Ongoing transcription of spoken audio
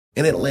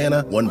In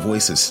Atlanta, one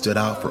voice has stood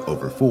out for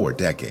over 4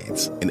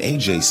 decades. An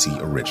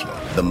AJC original,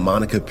 The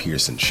Monica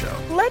Pearson Show.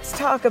 Let's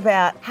talk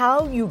about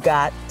how you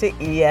got to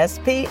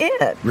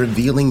ESPN.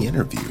 Revealing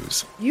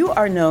interviews. You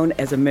are known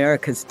as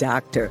America's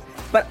doctor,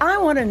 but I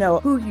want to know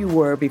who you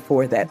were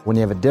before that. When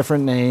you have a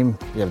different name,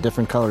 you have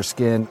different color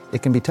skin,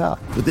 it can be tough.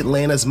 With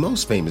Atlanta's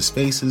most famous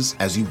faces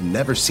as you've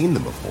never seen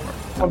them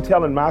before. I'm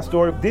telling my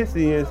story. This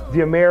is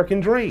the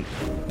American dream.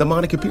 The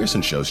Monica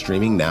Pearson Show,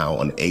 streaming now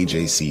on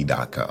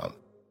AJC.com.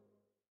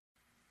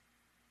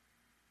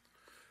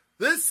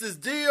 This is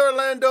D.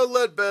 Orlando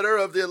Ledbetter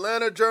of the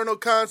Atlanta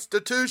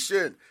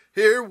Journal-Constitution,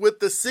 here with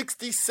the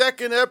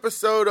 62nd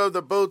episode of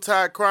the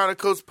Bowtie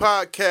Chronicles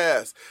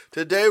podcast.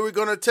 Today we're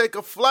going to take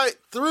a flight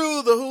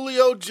through the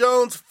Julio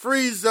Jones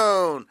free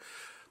zone.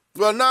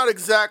 Well, not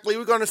exactly.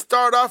 We're going to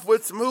start off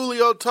with some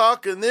Julio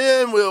talk, and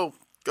then we'll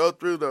go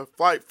through the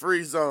flight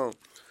free zone.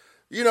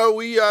 You know,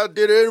 we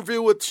did an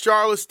interview with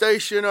Charlotte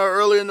Station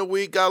earlier in the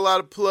week, got a lot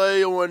of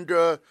play on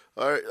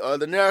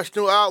the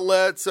national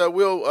outlets.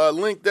 We'll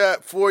link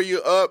that for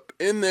you up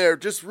in there.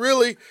 Just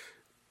really,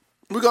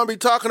 we're going to be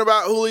talking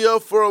about Julio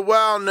for a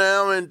while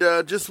now, and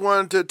just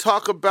wanted to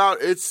talk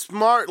about it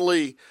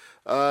smartly.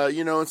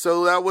 And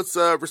so that was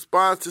a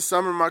response to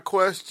some of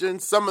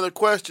the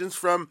questions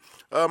from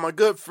my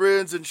good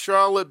friends in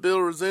Charlotte, Bill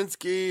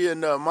Rosinski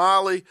and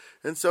Molly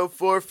and so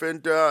forth.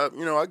 And,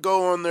 I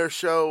go on their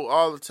show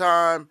all the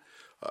time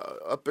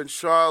up in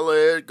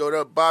Charlotte, go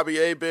to Bobby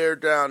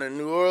Hebert down in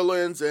New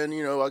Orleans. And,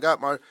 I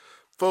got my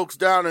folks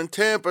down in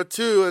Tampa,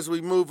 too, as we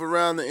move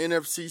around the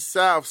NFC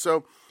South.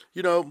 So,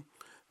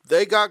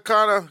 they got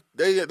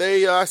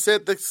I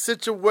said the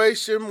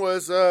situation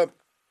was, it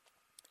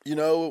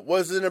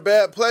wasn't in a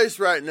bad place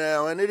right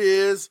now, and it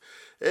is,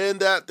 and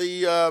that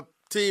the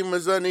team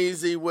is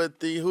uneasy with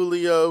the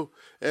Julio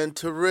and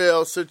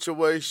Terrell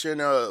situation,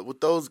 with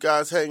those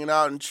guys hanging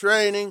out in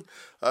training.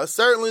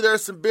 Certainly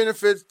there's some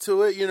benefits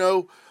to it.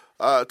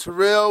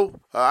 Terrell,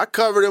 I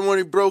covered him when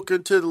he broke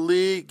into the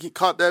league. He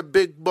caught that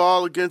big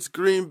ball against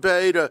Green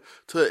Bay to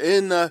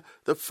end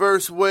the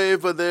first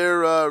wave of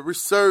their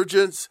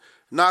resurgence,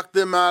 knocked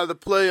them out of the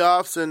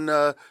playoffs,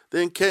 and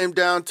then came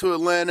down to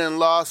Atlanta and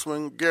lost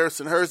when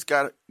Garrison Hurst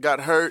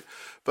got hurt.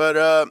 But,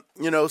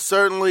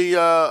 certainly, he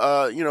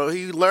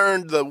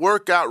learned the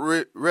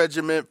workout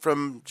regimen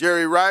from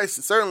Jerry Rice.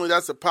 And certainly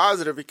that's a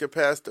positive he could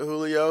pass to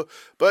Julio.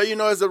 But,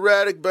 his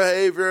erratic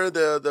behavior,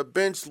 the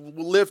bench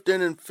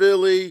lifting in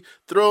Philly,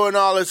 throwing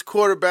all his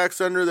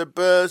quarterbacks under the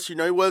bus, he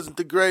wasn't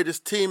the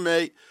greatest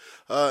teammate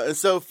and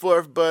so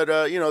forth. But,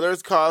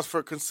 there's cause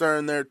for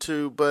concern there,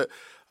 too. But,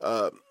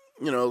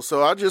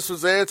 so I just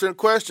was answering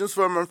questions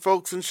from my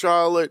folks in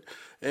Charlotte,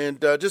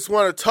 and just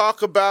want to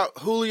talk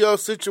about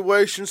Julio's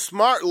situation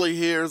smartly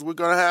here, as we're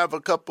going to have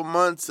a couple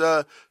months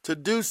to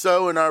do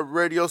so, and our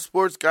radio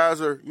sports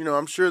guys are,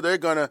 I'm sure they're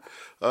going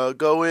to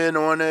go in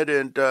on it,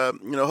 and,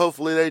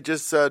 hopefully they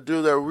just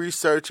do their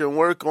research and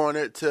work on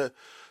it to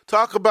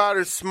talk about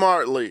it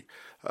smartly.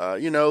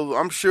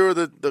 I'm sure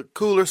that the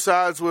cooler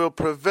sides will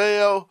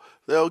prevail.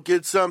 They'll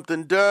get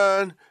something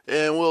done,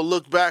 and we'll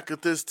look back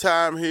at this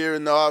time here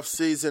in the off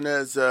season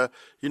as, a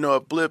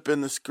blip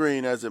in the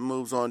screen as it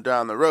moves on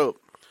down the road.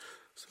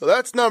 So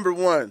that's number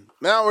one.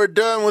 Now we're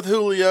done with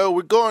Julio.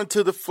 We're going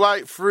to the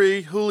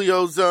flight-free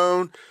Julio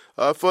zone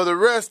for the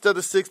rest of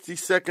the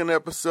 62nd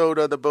episode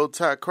of the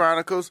Bowtie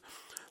Chronicles.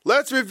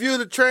 Let's review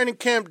the training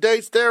camp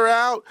dates. They're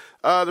out.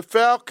 The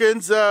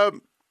Falcons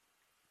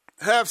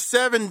have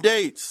 7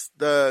 dates.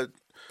 The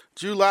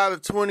July the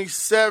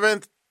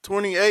 27th,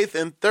 28th,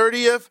 and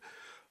 30th,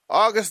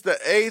 August the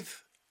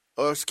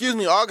 1st,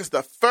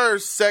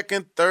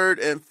 2nd,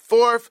 3rd, and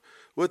 4th,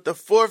 with the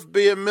 4th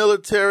being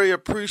Military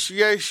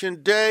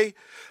Appreciation Day.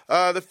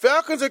 The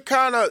Falcons are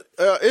kind of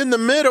in the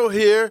middle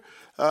here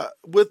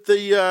with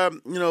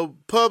the,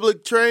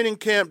 public training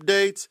camp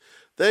dates.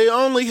 They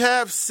only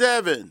have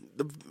 7.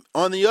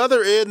 On the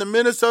other end, the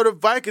Minnesota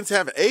Vikings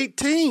have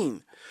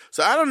 18.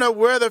 So I don't know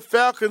where the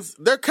Falcons,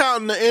 they're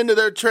counting the end of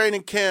their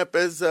training camp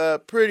as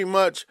pretty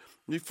much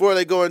before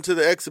they go into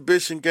the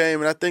exhibition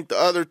game, and I think the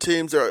other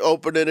teams are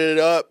opening it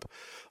up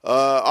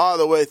all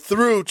the way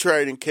through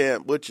training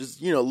camp, which is,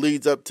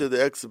 leads up to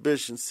the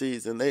exhibition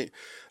season. I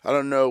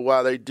don't know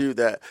why they do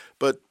that.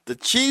 But the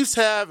Chiefs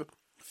have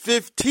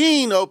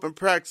 15 open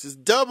practices,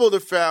 double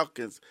the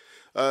Falcons.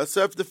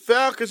 So if the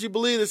Falcons, you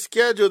believe the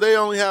schedule, they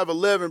only have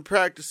 11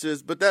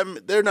 practices, but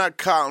they're not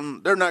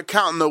counting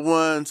the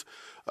ones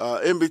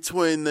in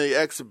between the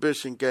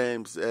exhibition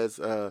games as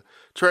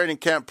training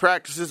camp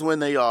practices when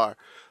they are.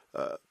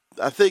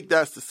 I think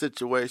that's the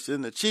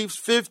situation. The Chiefs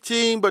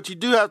 15, but you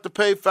do have to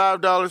pay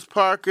 $5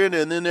 parking,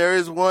 and then there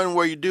is one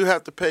where you do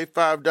have to pay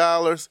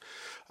 $5.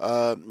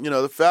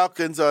 The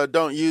Falcons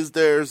don't use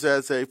theirs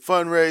as a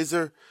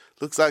fundraiser.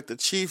 Looks like the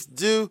Chiefs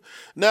do.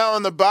 Now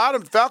on the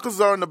bottom, Falcons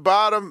are on the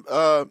bottom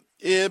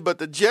end, but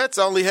the Jets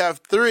only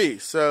have 3.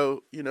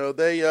 So,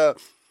 they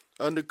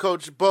under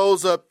Coach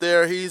Bowles up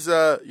there, he's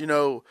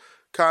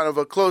kind of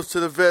a close to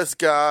the vest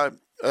guy.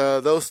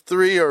 Those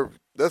 3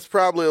 that's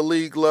probably a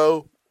league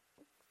low.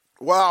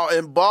 Wow,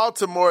 in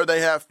Baltimore,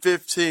 they have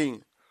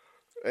 15.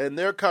 and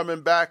they're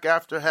coming back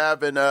after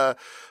having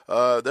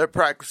their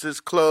practices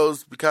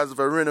closed because of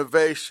a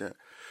renovation.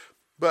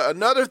 But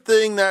another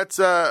thing that's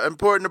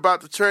important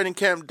about the training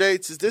camp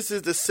dates is this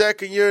is the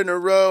second year in a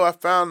row. I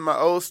found my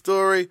old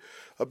story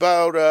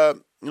about,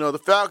 the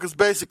Falcons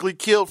basically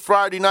killed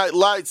Friday Night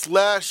Lights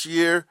last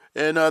year,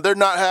 and they're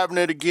not having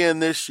it again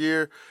this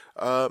year.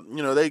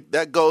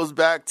 That goes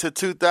back to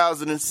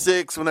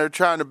 2006 when they were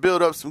trying to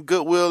build up some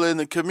goodwill in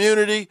the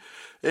community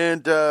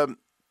and,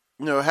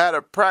 had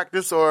a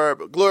practice or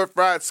a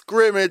glorified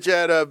scrimmage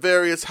at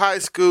various high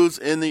schools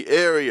in the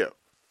area.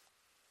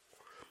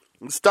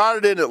 It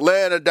started in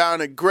Atlanta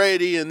down at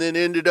Grady and then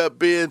ended up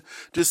being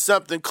just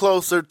something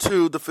closer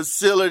to the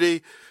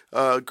facility.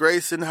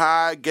 Grayson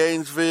High,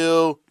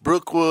 Gainesville,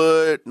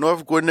 Brookwood,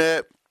 North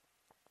Gwinnett,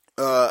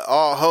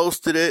 all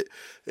hosted it.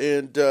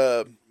 And,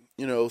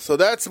 so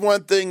that's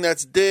one thing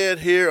that's dead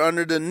here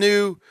under the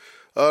new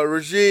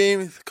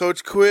regime.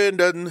 Coach Quinn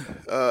doesn't,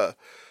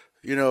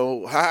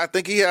 I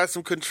think he has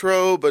some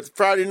control, but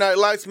Friday Night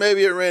Lights,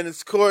 maybe it ran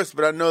its course,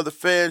 but I know the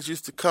fans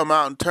used to come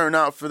out and turn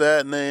out for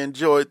that, and they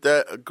enjoyed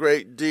that a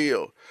great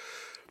deal.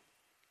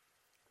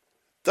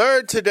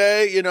 Third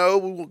today,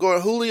 we were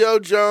going Julio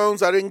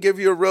Jones. I didn't give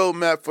you a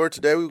roadmap for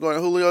today. We were going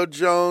Julio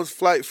Jones,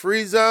 flight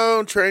free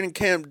zone, training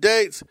camp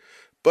dates,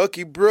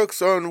 Bucky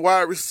Brooks on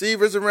wide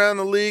receivers around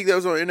the league. That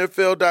was on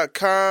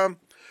NFL.com.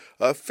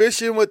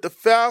 Fishing with the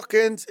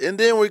Falcons, and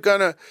then we're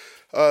going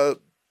to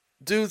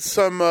do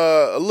some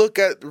look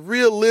at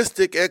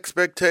realistic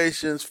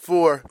expectations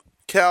for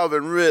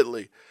Calvin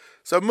Ridley.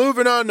 So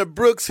moving on to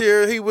Brooks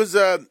here, he was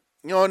on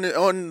the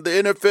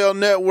NFL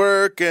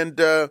Network and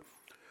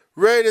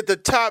rated the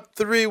top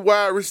 3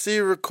 wide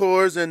receiver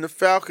cores, and the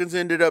Falcons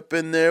ended up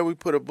in there. We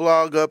put a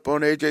blog up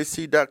on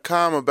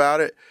AJC.com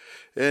about it.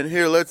 And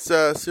here, let's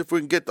see if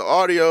we can get the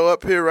audio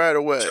up here right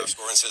away. Joe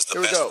Scorin says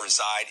the best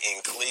reside in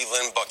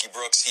Cleveland. Bucky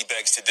Brooks, he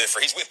begs to differ.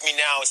 He's with me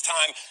now. It's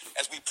time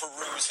as we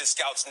peruse his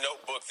scout's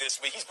notebook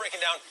this week. He's breaking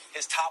down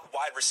his top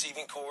wide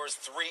receiving cores,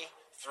 3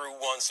 through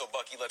 1. So,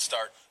 Bucky, let's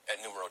start at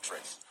numero 3.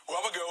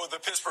 Well, I'm going to go with the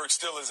Pittsburgh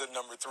Steelers at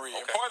number 3.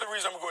 Okay. And part of the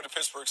reason I'm going to go to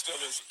Pittsburgh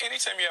Steelers,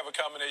 anytime you have a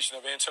combination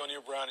of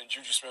Antonio Brown and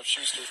Juju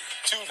Smith-Schuster,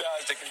 2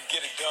 guys that can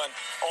get it done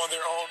on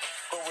their own.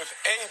 But with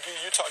AB,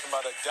 you're talking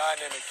about a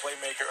dynamic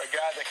playmaker, a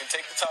guy that can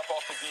take the top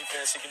off the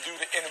defense. He can do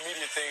the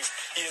intermediate things.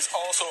 He is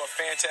also a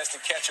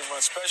fantastic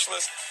catch-and-run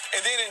specialist. And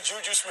then in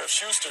Juju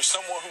Smith-Schuster,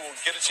 someone who will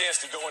get a chance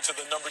to go into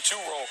the number 2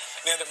 role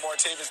now that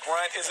Martavis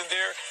Bryant isn't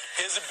there.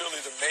 His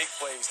ability to make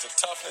plays, the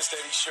toughness that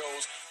he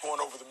shows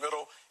going over the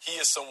middle, he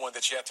is someone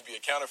that you have to be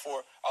accounted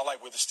for. I like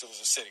where the Steelers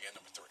are sitting at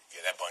number 3.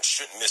 Yeah, that bunch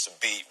shouldn't miss a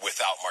beat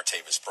without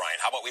Martavis Bryant.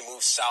 How about we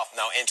move south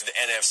now into the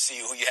NFC?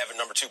 Who you have at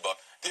number 2,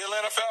 Buck? The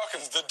Atlanta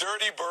Falcons, the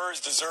Dirty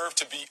Birds, deserve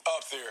to be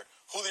up there.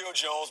 Julio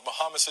Jones,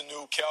 Mohamed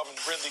Sanu, Calvin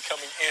Ridley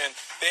coming in.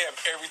 They have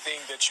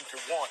everything that you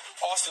could want.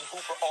 Austin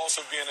Hooper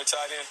also being a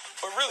tight end.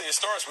 But really, it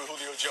starts with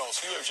Julio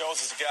Jones. Julio Jones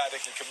is a guy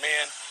that can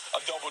command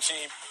a double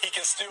team. He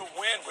can still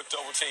win with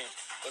double team.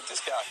 But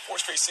this guy,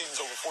 4 straight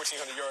seasons over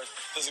 1,400 yards,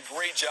 does a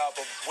great job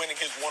of winning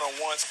his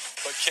one-on-ones.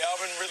 But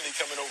Calvin Ridley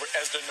coming over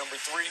as their number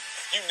 3.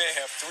 You may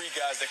have 3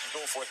 guys that can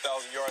go for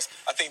 1,000 yards.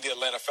 I think the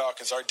Atlanta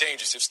Falcons are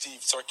dangerous if Steve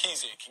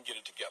Sarkisian can get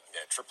it together.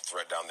 Yeah, triple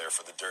threat down there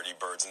for the Dirty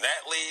Birds. And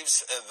that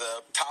leaves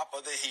the top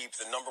of the heap,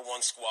 the number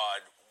 1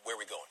 squad. Where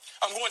are we going?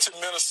 I'm going to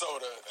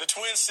Minnesota, the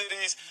Twin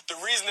Cities. The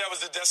reason that was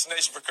the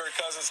destination for Kirk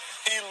Cousins,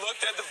 he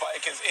looked at the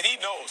Vikings, and he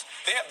knows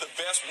they have the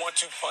best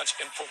 1-2 punch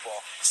in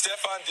football.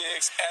 Stephon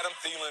Diggs, Adam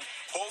Thielen,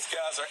 both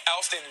guys are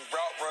outstanding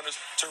route runners,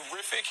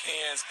 terrific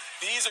hands.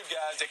 These are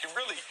guys that can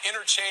really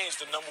interchange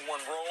the number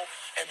 1 role.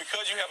 And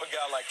because you have a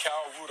guy like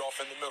Kyle Rudolph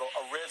in the middle,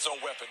 a red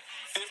zone weapon,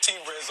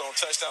 15 red zone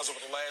touchdowns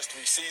over the last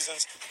 3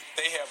 seasons,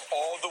 they have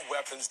all the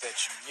weapons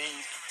that you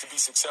need to be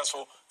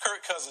successful.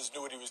 Kirk Cousins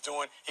knew what he was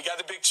doing. He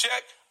got the big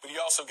check, but he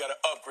also got an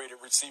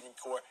upgraded receiving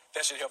core.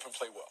 That should help him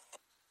play well.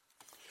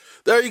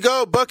 There you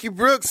go. Bucky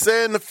Brooks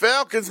saying the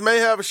Falcons may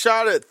have a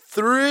shot at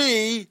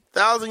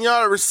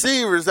 3,000-yard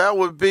receivers. That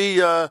would be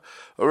a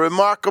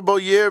remarkable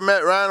year.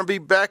 Matt Ryan will be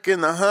back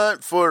in the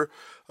hunt for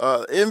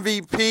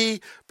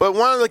MVP. But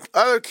one of the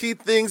other key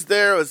things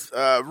there was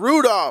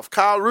Rudolph,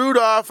 Kyle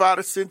Rudolph out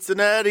of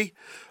Cincinnati.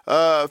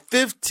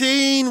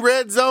 15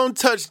 red zone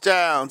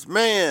touchdowns.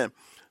 Man,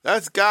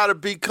 that's got to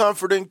be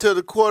comforting to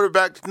the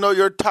quarterback to know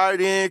your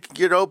tight end can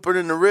get open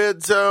in the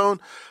red zone.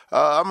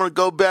 I'm going to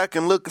go back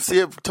and look and see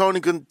if Tony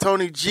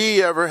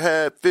G ever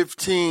had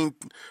 15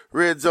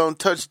 red zone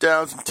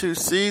touchdowns in 2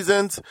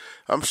 seasons.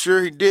 I'm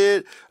sure he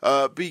did.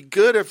 Be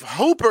good if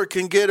Hooper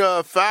can get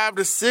 5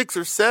 to 6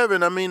 or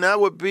 7. I mean,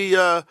 that would be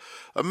a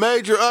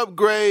major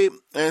upgrade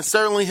and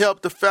certainly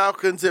help the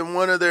Falcons in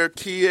one of their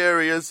key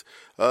areas,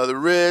 the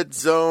red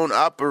zone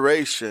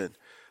operation.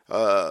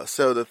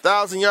 So the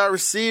 1,000-yard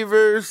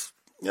receivers,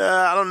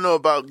 I don't know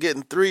about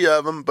getting 3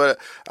 of them, but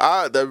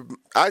my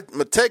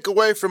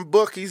takeaway from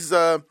Bookie's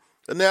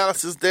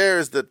analysis there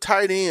is the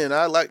tight end.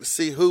 I'd like to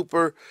see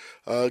Hooper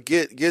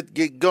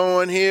get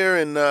going here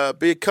and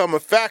become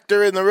a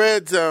factor in the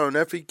red zone.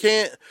 If he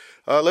can't,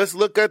 let's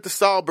look at the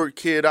Saulbert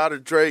kid out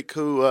of Drake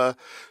who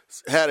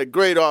had a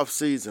great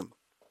offseason.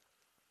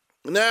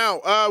 Now,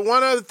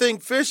 one other thing,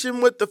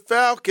 fishing with the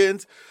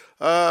Falcons,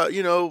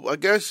 I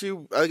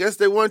guess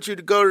they want you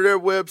to go to their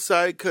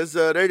website because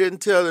they didn't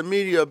tell the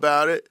media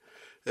about it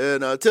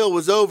and until it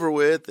was over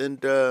with.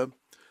 And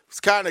it's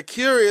kind of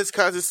curious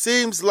because it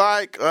seems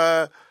like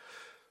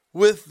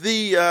with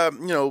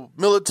the,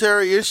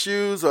 military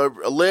issues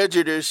or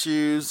alleged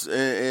issues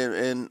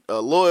and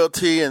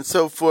loyalty and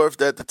so forth,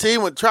 that the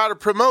team would try to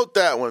promote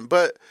that one.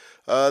 But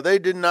they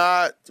did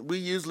not. We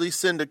usually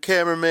send a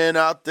cameraman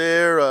out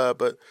there,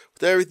 but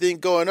with everything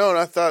going on,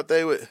 I thought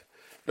they would.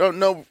 Don't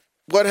know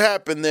what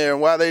happened there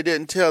and why they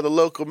didn't tell the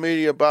local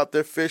media about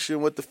their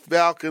fishing with the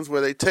Falcons,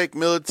 where they take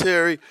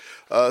military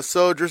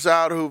soldiers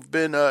out who've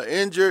been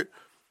injured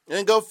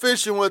and go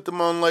fishing with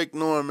them on Lake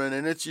Norman,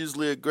 and it's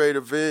usually a great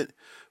event.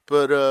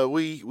 But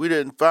we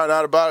didn't find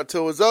out about it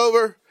till it was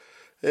over,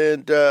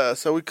 and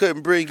so we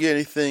couldn't bring you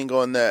anything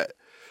on that.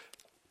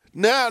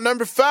 Now,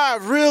 number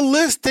 5,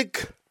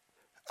 realistic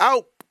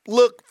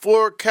outlook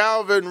for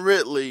Calvin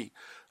Ridley.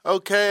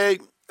 Okay,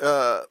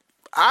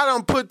 I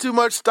don't put too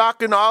much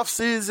stock in the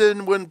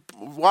offseason when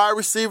wide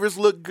receivers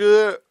look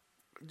good.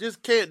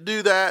 Just can't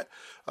do that.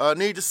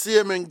 Need to see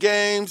them in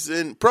games,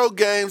 in pro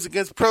games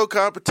against pro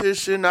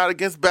competition, not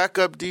against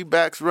backup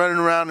D-backs running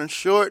around in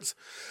shorts.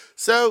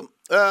 So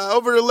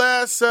over the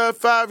last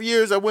 5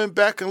 years, I went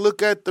back and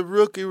looked at the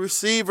rookie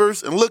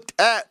receivers to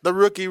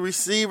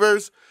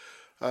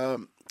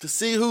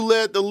see who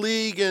led the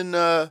league in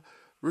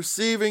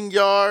receiving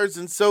yards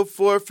and so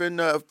forth.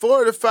 And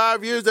 4 to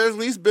 5 years, there's at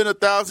least been a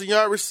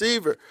 1,000-yard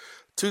receiver.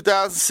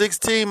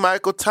 2016,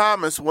 Michael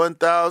Thomas,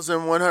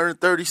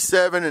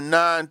 1,137 and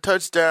 9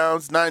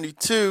 touchdowns,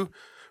 92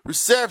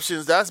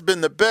 receptions. That's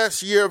been the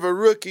best year of a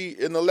rookie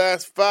in the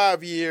last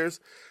 5 years.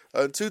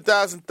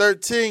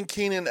 2013,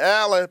 Keenan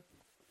Allen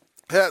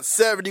had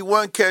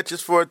 71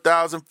 catches for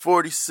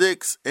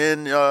 1,046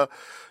 in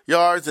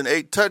yards and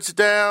 8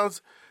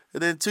 touchdowns.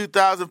 And then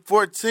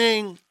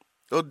 2014,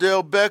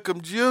 Odell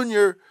Beckham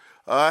Jr.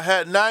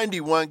 Had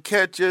 91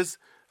 catches.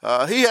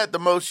 He had the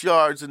most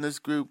yards in this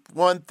group,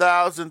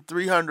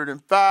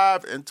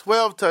 1,305 and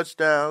 12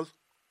 touchdowns.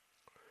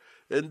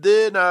 And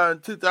then in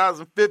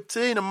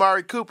 2015,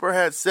 Amari Cooper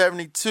had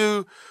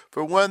 72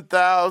 for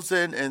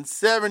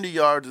 1,070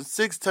 yards and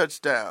 6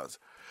 touchdowns.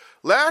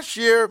 Last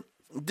year,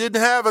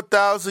 didn't have a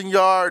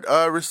 1,000-yard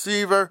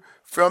receiver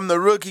from the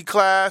rookie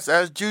class,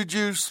 as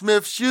Juju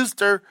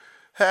Smith-Schuster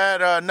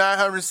had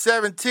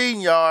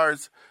 917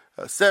 yards,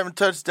 7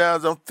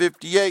 touchdowns on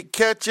 58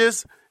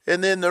 catches.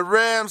 And then the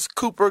Rams,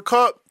 Cooper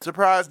Kupp,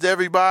 surprised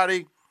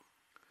everybody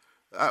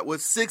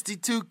with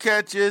 62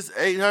 catches,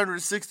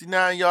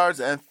 869 yards,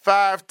 and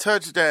 5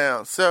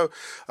 touchdowns. So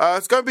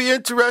it's going to be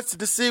interesting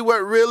to see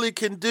what Ridley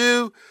can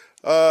do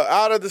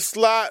out of the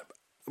slot.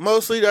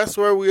 Mostly that's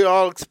where we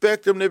all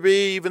expect him to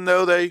be, even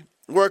though they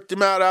worked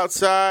him out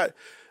outside.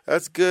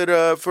 That's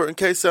good for in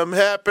case something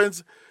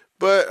happens.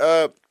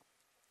 But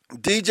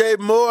DJ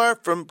Moore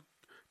from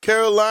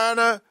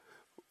Carolina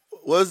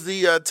was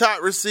the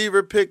top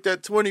receiver picked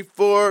at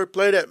 24,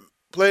 played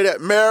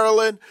at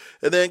Maryland.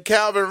 And then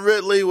Calvin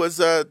Ridley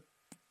was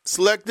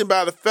selected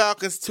by the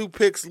Falcons 2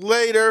 picks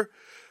later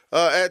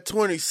at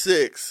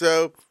 26.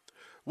 So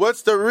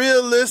what's the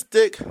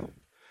realistic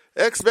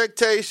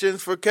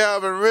expectations for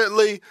Calvin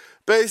Ridley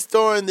based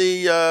on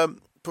the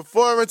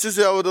performances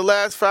over the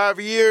last 5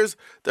 years?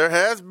 There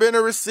has been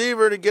a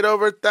receiver to get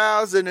over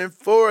 1,000 in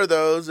 4 of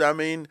those. I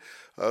mean,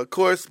 of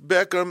course,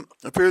 Beckham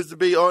appears to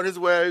be on his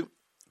way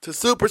to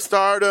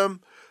superstardom.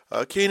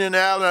 Keenan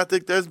Allen, I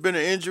think there's been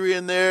an injury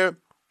in there.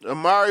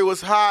 Amari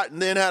was hot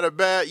and then had a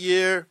bad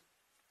year.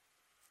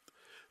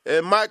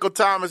 And Michael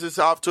Thomas is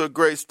off to a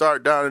great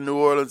start down in New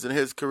Orleans in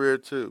his career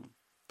too.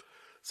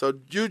 So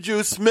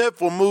Juju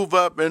Smith will move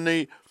up in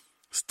the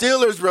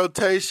Steelers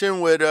rotation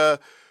with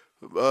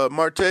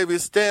Martavis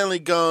Stanley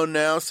gone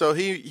now. So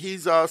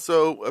he's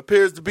also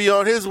appears to be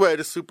on his way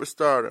to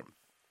superstardom.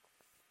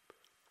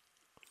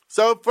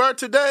 So for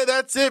today,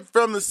 that's it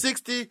from the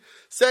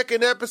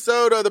 62nd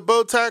episode of the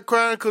Bowtie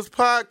Chronicles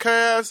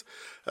podcast.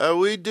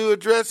 We do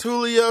address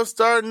Julio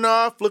starting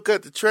off, look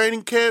at the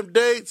training camp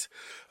dates,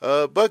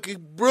 Bucky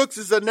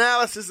Brooks'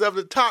 analysis of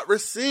the top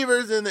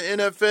receivers in the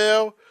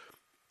NFL,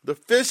 the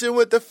fishing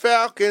with the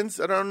Falcons,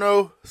 I don't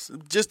know,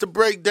 just a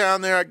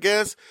breakdown there, I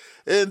guess,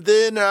 and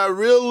then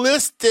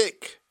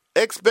realistic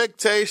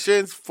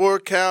expectations for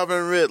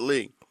Calvin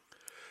Ridley.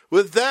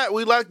 With that,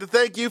 we'd like to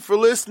thank you for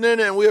listening,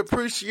 and we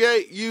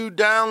appreciate you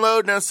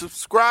downloading and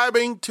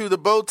subscribing to the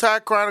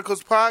Bowtie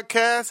Chronicles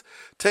podcast.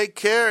 Take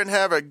care and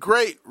have a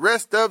great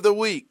rest of the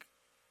week.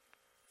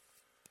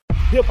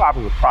 Hip-hop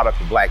is a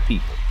product of black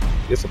people.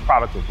 It's a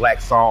product of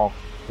black song.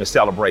 and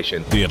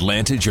celebration. The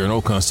Atlanta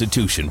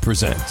Journal-Constitution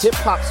presents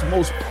hip-hop's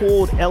most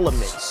pulled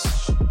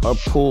elements are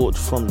pulled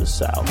from the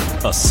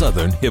South. A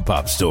Southern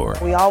hip-hop story.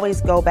 We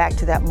always go back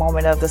to that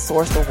moment of the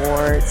Source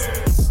Awards.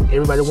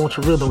 Everybody wants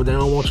your rhythm, but they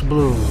don't want your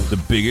blues. The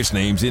biggest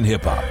names in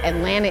hip-hop.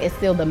 Atlanta is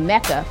still the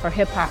mecca for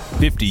hip-hop.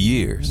 50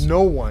 years.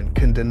 No one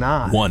can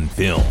deny one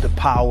film. The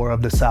power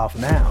of the South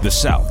now. The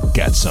South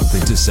got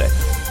something to say.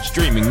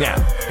 Streaming now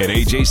at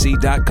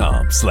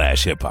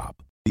ajc.com/hiphop.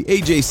 The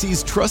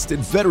AJC's trusted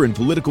veteran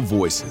political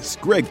voices,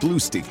 Greg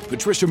Bluestein,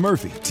 Patricia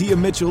Murphy, Tia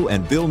Mitchell,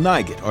 and Bill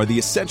Nigett, are the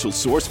essential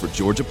source for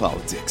Georgia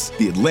politics.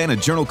 The Atlanta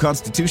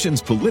Journal-Constitution's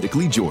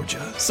Politically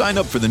Georgia. Sign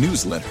up for the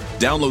newsletter,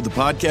 download the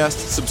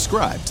podcast,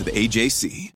 subscribe to the AJC.